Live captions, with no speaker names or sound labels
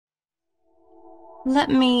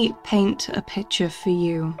Let me paint a picture for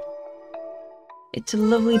you. It's a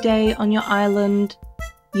lovely day on your island.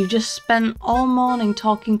 You've just spent all morning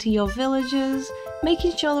talking to your villagers,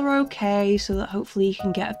 making sure they're okay so that hopefully you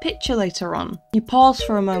can get a picture later on. You pause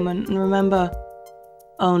for a moment and remember,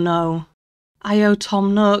 oh no, I owe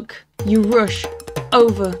Tom Nook. You rush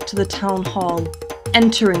over to the town hall,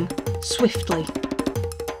 entering swiftly.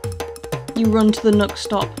 You run to the Nook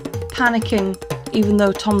stop, panicking, even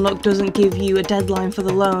though Tom Nook doesn't give you a deadline for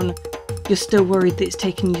the loan. You're still worried that it's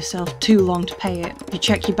taken yourself too long to pay it. You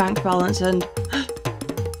check your bank balance and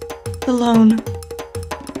the loan.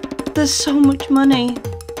 There's so much money,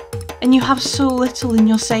 and you have so little in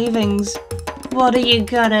your savings. What are you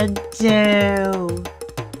gonna do?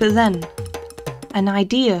 But then, an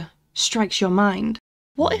idea strikes your mind.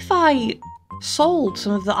 What if I sold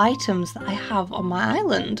some of the items that I have on my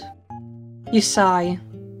island? You sigh.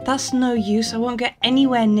 That's no use, I won't get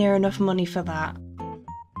anywhere near enough money for that.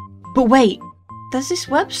 But wait, there's this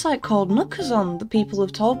website called Nookazon that people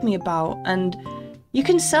have told me about, and you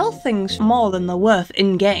can sell things for more than they're worth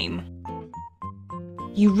in-game.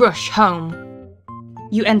 You rush home.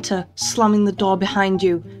 You enter, slamming the door behind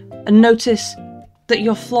you, and notice that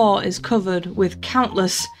your floor is covered with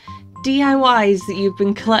countless DIYs that you've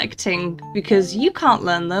been collecting because you can't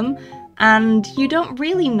learn them, and you don't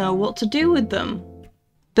really know what to do with them.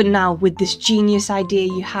 But now, with this genius idea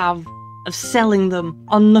you have of selling them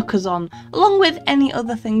on Nookazon, along with any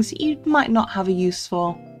other things that you might not have a use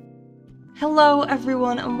for. Hello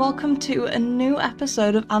everyone, and welcome to a new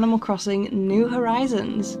episode of Animal Crossing New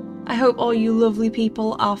Horizons. I hope all you lovely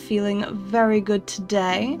people are feeling very good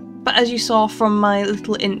today. But as you saw from my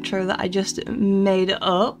little intro that I just made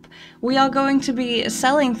up, we are going to be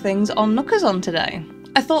selling things on Nookazon today.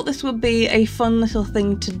 I thought this would be a fun little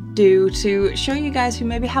thing to do to show you guys who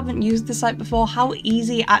maybe haven't used the site before how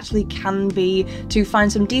easy it actually can be to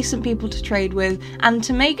find some decent people to trade with and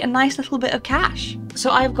to make a nice little bit of cash. So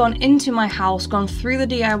I've gone into my house, gone through the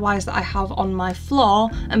DIYs that I have on my floor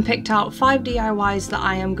and picked out 5 DIYs that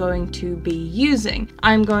I am going to be using.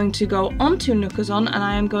 I'm going to go onto Nookazon and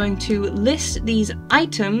I am going to list these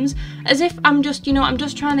items as if I'm just, I'm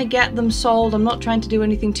just trying to get them sold. I'm not trying to do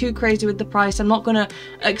anything too crazy with the price. I'm not going to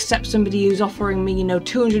accept somebody who's offering me,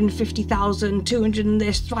 250,000, 200 and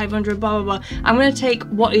this, 500, blah, blah, blah. I'm going to take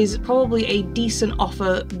what is probably a decent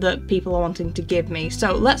offer that people are wanting to give me.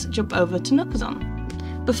 So let's jump over to Nookazon.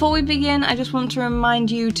 Before we begin, I just want to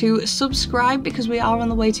remind you to subscribe because we are on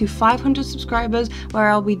the way to 500 subscribers where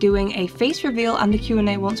I'll be doing a face reveal and a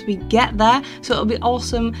Q&A once we get there. So it'll be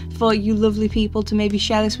awesome for you lovely people to maybe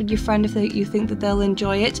share this with your friend if you think that they'll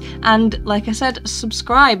enjoy it. And like I said,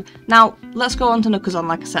 subscribe. Now, let's go on to Nookazon,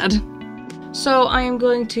 like I said. So I am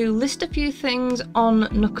going to list a few things on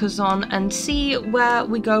Nookazon and see where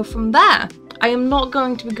we go from there. I am not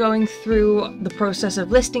going to be going through the process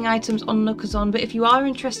of listing items on Nookazon, but if you are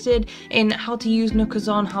interested in how to use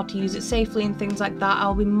Nookazon, how to use it safely and things like that,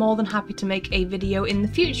 I'll be more than happy to make a video in the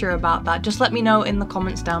future about that. Just let me know in the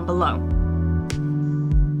comments down below.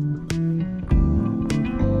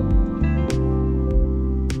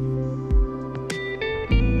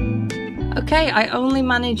 Okay, I only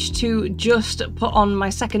managed to just put on my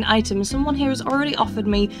second item. Someone here has already offered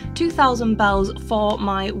me 2,000 bells for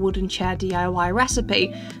my wooden chair DIY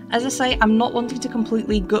recipe. As I say, I'm not wanting to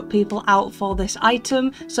completely gut people out for this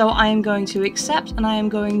item, so I am going to accept and I am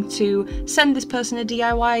going to send this person a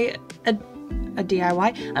DIY.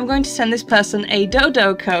 I'm going to send this person a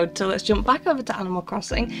dodo code. So let's jump back over to Animal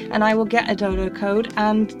Crossing and I will get a dodo code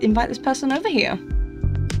and invite this person over here.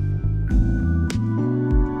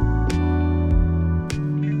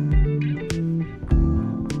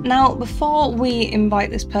 Now, before we invite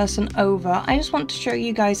this person over, I just want to show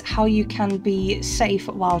you guys how you can be safe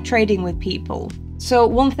while trading with people. So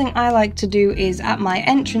one thing I like to do is at my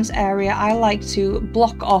entrance area, I like to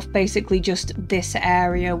block off basically just this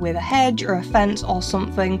area with a hedge or a fence or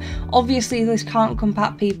something. Obviously this can't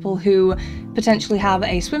combat people who potentially have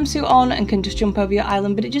a swimsuit on and can just jump over your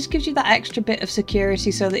island, but it just gives you that extra bit of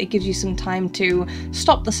security so that it gives you some time to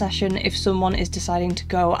stop the session if someone is deciding to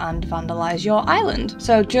go and vandalize your island.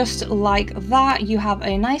 So just like that, you have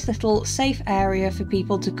a nice little safe area for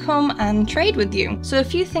people to come and trade with you. So a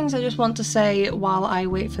few things I just want to say while I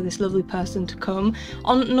wait for this lovely person to come.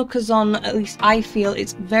 On Nookazon, at least I feel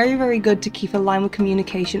it's very, very good to keep a line of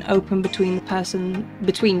communication open between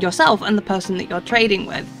yourself and the person that you're trading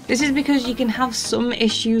with. This is because you can have some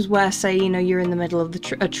issues where, say, you know, you're in the middle of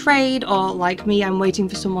a trade, or like me, I'm waiting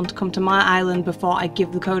for someone to come to my island before I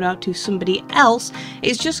give the code out to somebody else.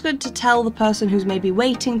 It's just good to tell the person who's maybe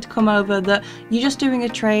waiting to come over that you're just doing a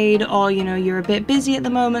trade, or, you know, you're a bit busy at the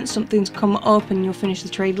moment, something's come up and you'll finish the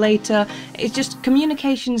trade later. It's just,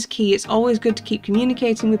 communication's key. It's always good to keep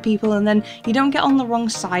communicating with people, and then you don't get on the wrong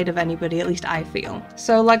side of anybody, at least I feel.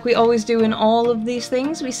 So like we always do in all of these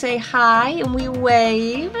things, we say hi and we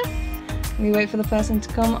wave. We wait for the person to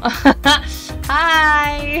come.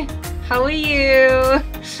 Hi! How are you?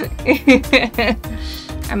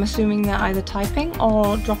 I'm assuming they're either typing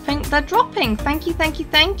or dropping. They're dropping! Thank you, thank you,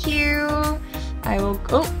 thank you! I will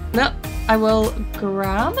go. Oh, no. I will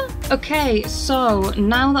grab. Okay, so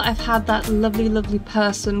now that I've had that lovely, lovely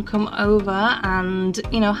person come over and,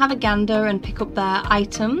 you know, have a gander and pick up their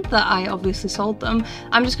item that I obviously sold them,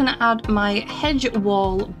 I'm just going to add my hedge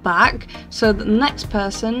wall back so that the next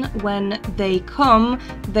person, when they come,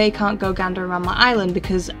 they can't go gander around my island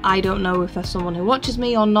because I don't know if there's someone who watches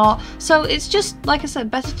me or not. So it's just, like I said,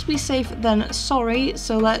 better to be safe than sorry.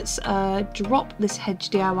 So let's drop this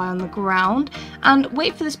hedge DIY on the ground and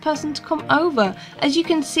wait for this person to come over. As you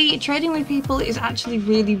can see, trading with people is actually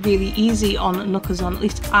really, really easy on Nookazon, at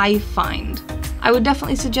least I find. I would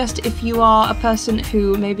definitely suggest, if you are a person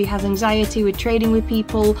who maybe has anxiety with trading with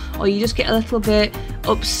people, or you just get a little bit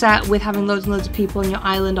upset with having loads and loads of people on your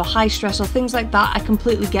island, or high stress or things like that, I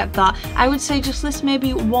completely get that. I would say just list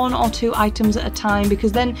maybe 1 or 2 items at a time,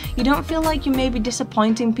 because then you don't feel like you're maybe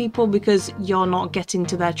disappointing people because you're not getting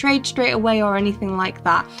to their trade straight away or anything like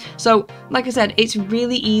that. So like I said, it's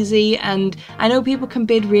really easy, and I know people can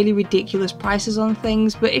bid really ridiculous prices on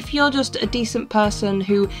things, but if you're just a decent person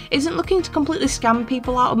who isn't looking to completely scam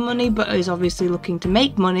people out of money, but is obviously looking to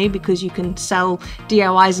make money because you can sell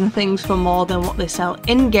DIYs and things for more than what they sell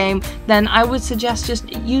in-game, then I would suggest just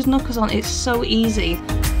use Nookazon. It's so easy.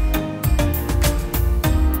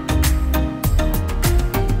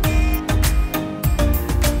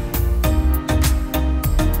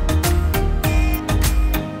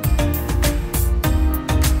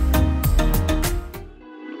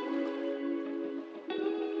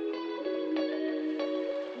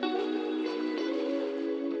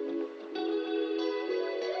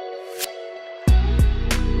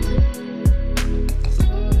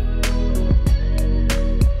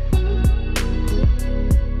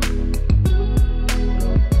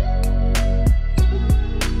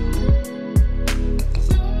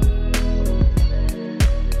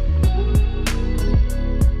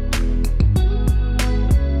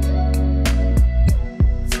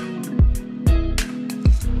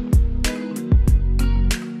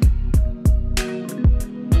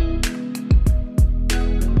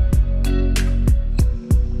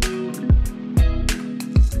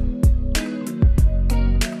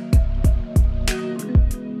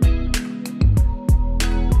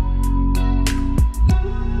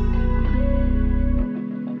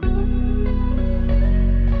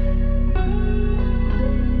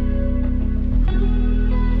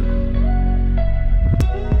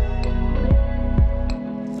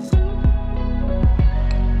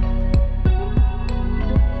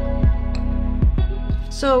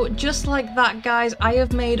 So just like that, guys, I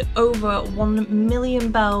have made over 1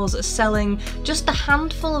 million bells selling just a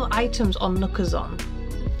handful of items on Nookazon.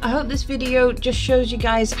 I hope this video just shows you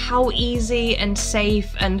guys how easy and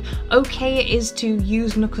safe and okay it is to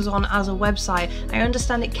use Nookazon as a website. I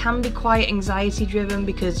understand it can be quite anxiety driven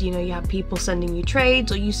because, you know, you have people sending you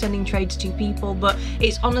trades or you sending trades to people, but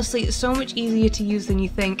it's honestly so much easier to use than you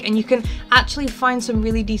think, and you can actually find some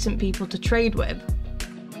really decent people to trade with.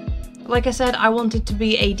 Like I said, I wanted to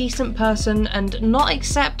be a decent person and not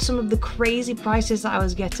accept some of the crazy prices that I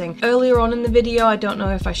was getting. Earlier on in the video, I don't know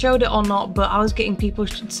if I showed it or not, but I was getting people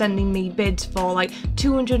sending me bids for like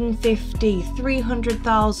 250,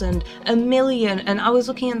 300,000, a million, and I was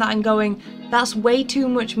looking at that and going, that's way too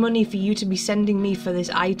much money for you to be sending me for this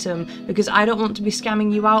item, because I don't want to be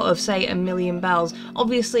scamming you out of, say, 1 million bells.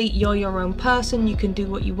 Obviously, you're your own person, you can do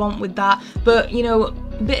what you want with that, but, you know,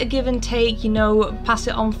 a bit of give and take, you know, pass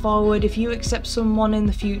it on forward. If you accept someone in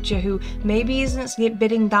the future who maybe isn't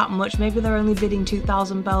bidding that much, maybe they're only bidding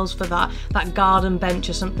 2,000 bells for that garden bench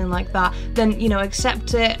or something like that, then, you know,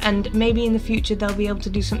 accept it, and maybe in the future they'll be able to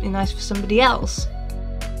do something nice for somebody else.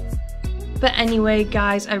 But anyway,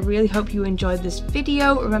 guys, I really hope you enjoyed this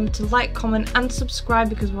video. Remember to like, comment and subscribe,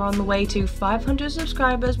 because we're on the way to 500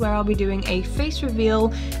 subscribers, where I'll be doing a face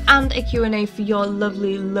reveal and a Q&A for your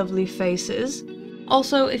lovely, lovely faces.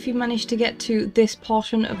 Also, if you managed to get to this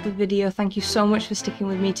portion of the video, thank you so much for sticking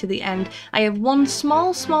with me to the end. I have one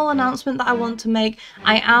small announcement that I want to make.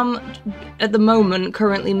 I am, at the moment,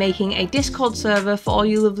 currently making a Discord server for all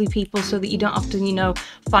you lovely people so that you don't have to, you know,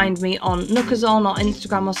 find me on Nookazon or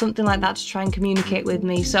Instagram or something like that to try and communicate with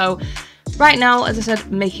me. So right now, as I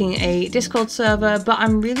said, making a Discord server, but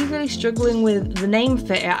I'm really struggling with the name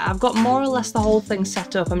for it. I've got more or less the whole thing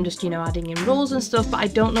set up. I'm just, you know, adding in rules and stuff, but I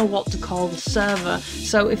don't know what to call the server.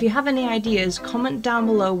 So if you have any ideas, comment down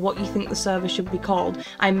below what you think the server should be called.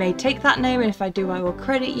 I may take that name, and if I do, I will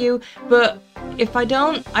credit you, but if I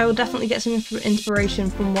don't, I will definitely get some inspiration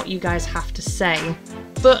from what you guys have to say.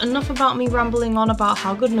 But enough about me rambling on about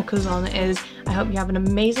how good Nookazon is. I hope you have an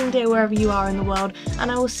amazing day wherever you are in the world,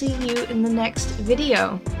 and I will see you in the next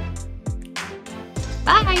video.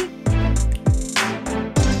 Bye!